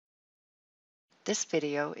This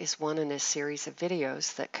video is one in a series of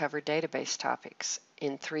videos that cover database topics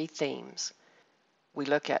in 3 themes. We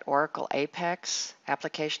look at Oracle APEX,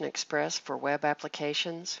 Application Express for web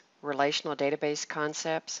applications, relational database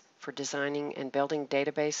concepts for designing and building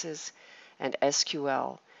databases, and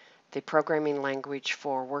SQL, the programming language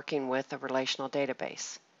for working with a relational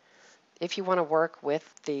database. If you want to work with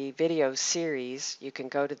the video series, you can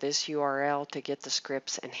go to this URL to get the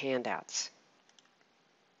scripts and handouts.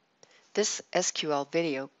 This SQL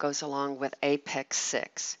video goes along with APEX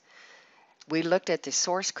 6. We looked at the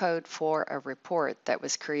source code for a report that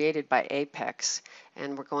was created by APEX,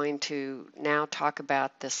 and we're going to now talk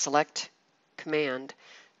about the select command,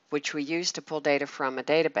 which we use to pull data from a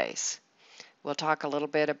database. We'll talk a little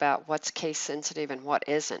bit about what's case sensitive and what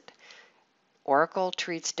isn't. Oracle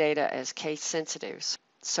treats data as case sensitive,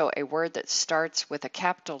 so a word that starts with a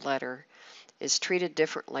capital letter is treated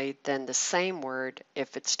differently than the same word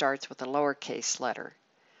if it starts with a lowercase letter.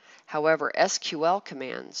 However, SQL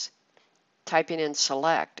commands, typing in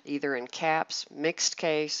select either in caps, mixed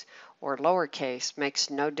case, or lowercase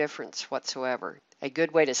makes no difference whatsoever. A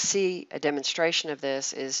good way to see a demonstration of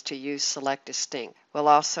this is to use select distinct. We'll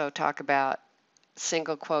also talk about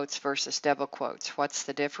single quotes versus double quotes. What's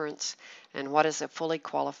the difference? And what is a fully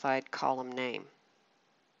qualified column name?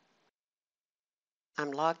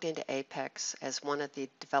 I'm logged into APEX as one of the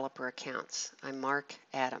developer accounts. I'm Mark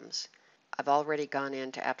Adams. I've already gone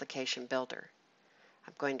into Application Builder.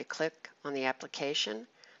 I'm going to click on the application,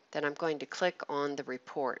 then I'm going to click on the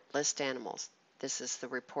report, List Animals. This is the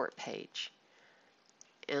report page.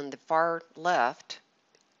 In the far left,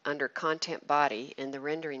 under Content Body in the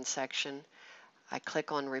rendering section, I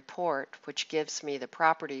click on Report, which gives me the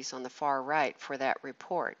properties on the far right for that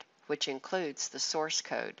report, which includes the source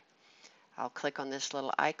code. I'll click on this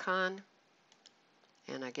little icon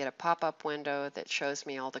and I get a pop-up window that shows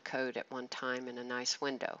me all the code at one time in a nice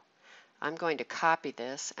window. I'm going to copy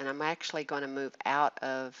this and I'm actually going to move out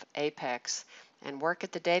of APEX and work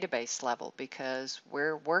at the database level because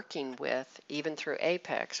we're working with, even through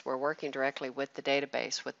APEX, we're working directly with the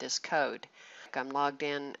database with this code. I'm logged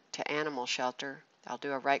in to Animal Shelter. I'll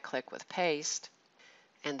do a right click with Paste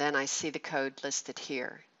and then I see the code listed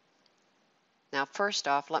here. Now first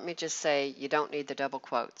off, let me just say you don't need the double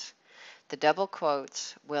quotes. The double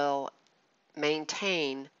quotes will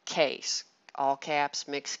maintain case, all caps,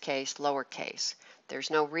 mixed case, lowercase. There's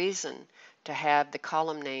no reason to have the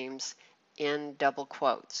column names in double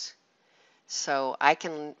quotes. So I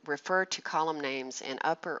can refer to column names in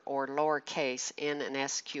upper or lower case in an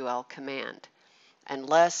SQL command,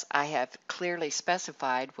 unless I have clearly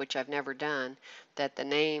specified, which I've never done, that the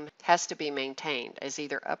name has to be maintained as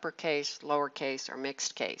either uppercase, lowercase, or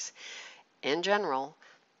mixed case. In general,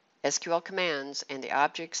 SQL commands and the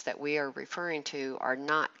objects that we are referring to are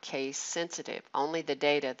not case sensitive. Only the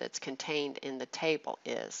data that's contained in the table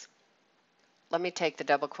is. Let me take the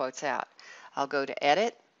double quotes out. I'll go to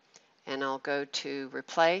Edit and I'll go to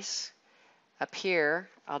Replace. Up here,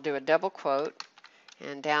 I'll do a double quote.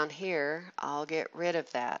 And down here, I'll get rid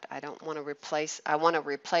of that. I don't want to replace, I want to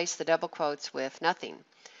replace the double quotes with nothing.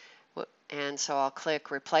 And so I'll click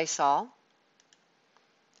Replace All,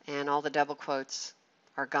 and all the double quotes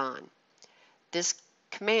are gone. This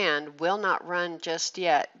command will not run just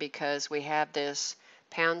yet because we have this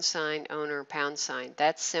 &owner #.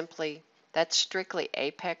 That's strictly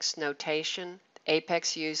APEX notation.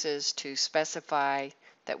 APEX uses to specify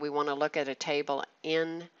that we want to look at a table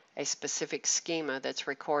in a specific schema that's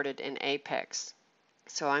recorded in APEX.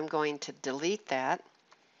 So I'm going to delete that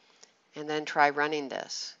and then try running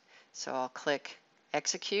this. So I'll click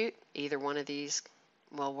Execute. Either one of these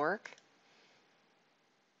will work.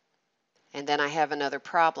 And then I have another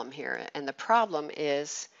problem here. And the problem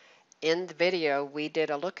is, in the video we did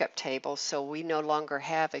a lookup table, so we no longer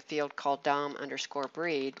have a field called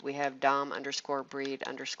DOM_breed. We have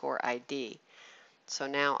DOM_breed_ID. So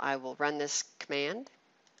now I will run this command.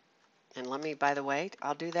 And let me, by the way,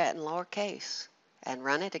 I'll do that in lowercase and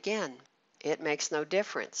run it again. It makes no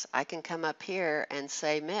difference. I can come up here and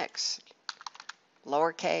say mix,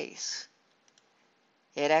 lowercase.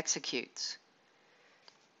 It executes.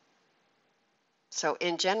 So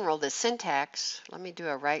in general, the syntax, let me do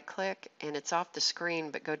a right click and it's off the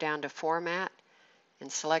screen, but go down to Format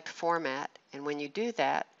and select Format. And when you do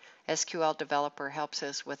that, SQL Developer helps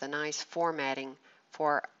us with a nice formatting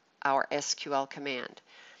for our SQL command.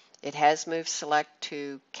 It has moved select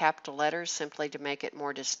to capital letters simply to make it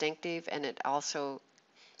more distinctive, and it also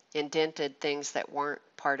indented things that weren't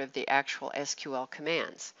part of the actual SQL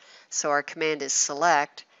commands. So our command is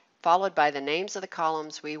select, followed by the names of the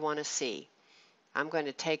columns we want to see. I'm going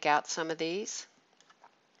to take out some of these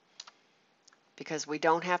because we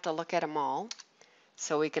don't have to look at them all.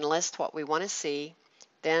 So we can list what we want to see.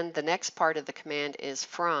 Then the next part of the command is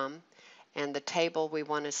from, and the table we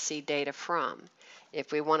want to see data from.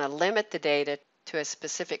 If we want to limit the data to a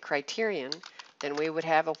specific criterion, then we would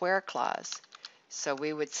have a where clause. So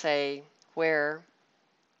we would say where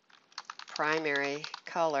primary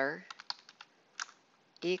color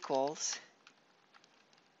equals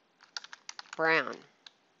brown,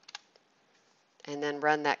 and then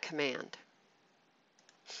run that command.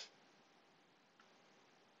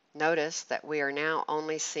 Notice that we are now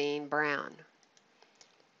only seeing brown.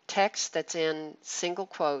 Text that's in single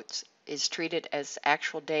quotes is treated as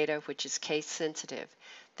actual data, which is case sensitive.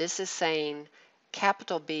 This is saying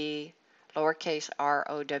capital B, lowercase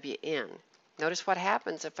r-o-w-n. Notice what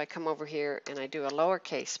happens if I come over here and I do a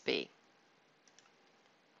lowercase b.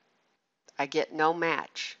 I get no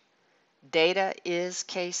match. Data is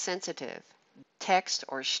case sensitive. Text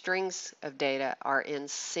or strings of data are in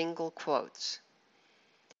single quotes.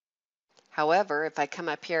 However, if I come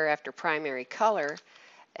up here after primary color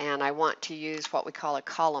and I want to use what we call a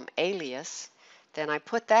column alias, then I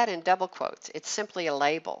put that in double quotes. It's simply a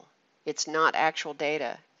label. It's not actual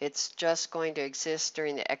data. It's just going to exist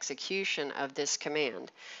during the execution of this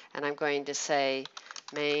command. And I'm going to say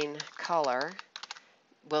main color.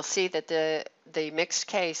 We'll see that the mixed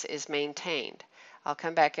case is maintained. I'll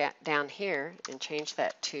come back down here and change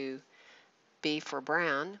that to B for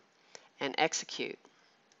brown and execute.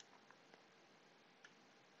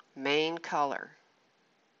 Main color,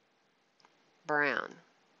 brown.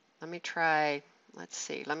 Let me try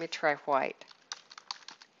white.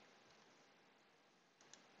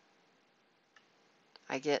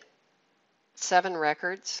 I get 7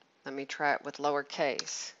 records. Let me try it with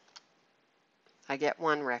lowercase. I get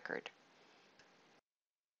 1 record.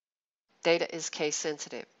 Data is case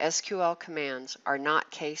sensitive. SQL commands are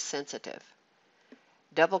not case sensitive.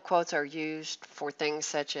 Double quotes are used for things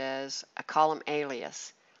such as a column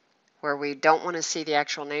alias, where we don't want to see the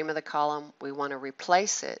actual name of the column. We want to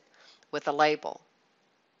replace it with a label.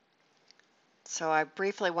 So I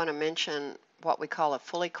briefly want to mention what we call a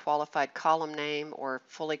fully qualified column name or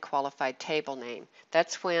fully qualified table name.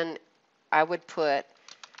 That's when I would put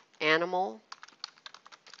animal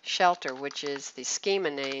shelter, which is the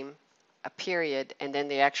schema name, a period, and then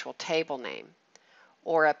the actual table name.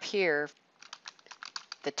 Or up here,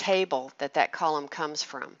 the table that column comes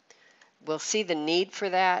from. We'll see the need for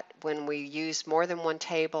that when we use more than one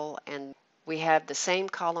table and we have the same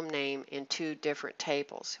column name in 2 different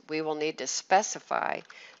tables. We will need to specify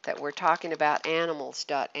that we're talking about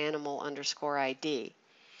animals.animal_ID.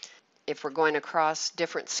 If we're going across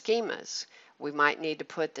different schemas, we might need to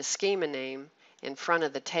put the schema name in front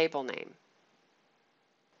of the table name.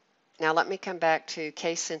 Now let me come back to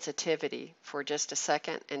case sensitivity for just a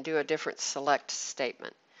second and do a different select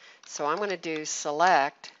statement. So I'm going to do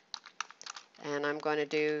select, and I'm going to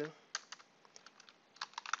do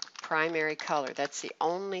primary color. That's the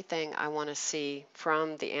only thing I want to see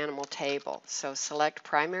from the animal table. So select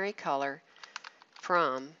primary color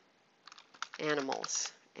from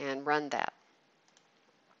animals and run that.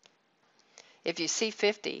 If you see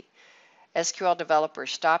 50, SQL Developer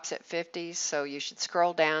stops at 50, so you should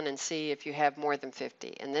scroll down and see if you have more than 50.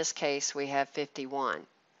 In this case, we have 51.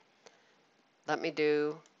 Let me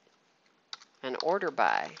do an order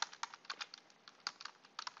by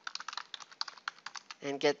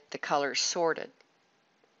and get the colors sorted.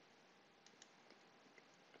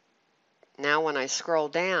 Now when I scroll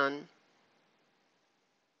down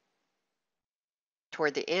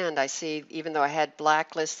toward the end, I see even though I had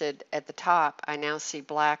black listed at the top, I now see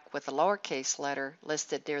black with a lowercase letter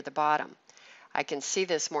listed near the bottom. I can see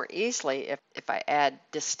this more easily if I add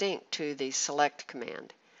distinct to the select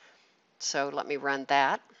command. So let me run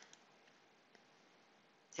that.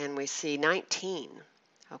 And we see 19,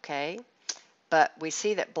 okay? But we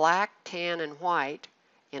see that black, tan, and white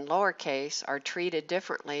in lowercase are treated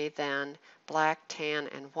differently than black, tan,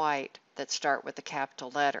 and white that start with a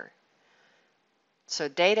capital letter. So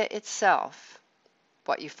data itself,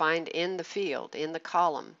 what you find in the field, in the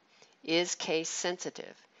column, is case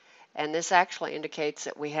sensitive. And this actually indicates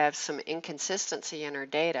that we have some inconsistency in our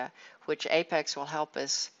data, which APEX will help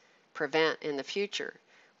us prevent in the future.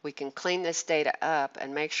 We can clean this data up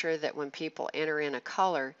and make sure that when people enter in a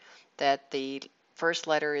color that the first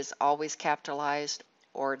letter is always capitalized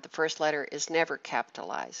or the first letter is never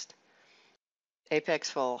capitalized.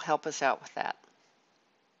 APEX will help us out with that.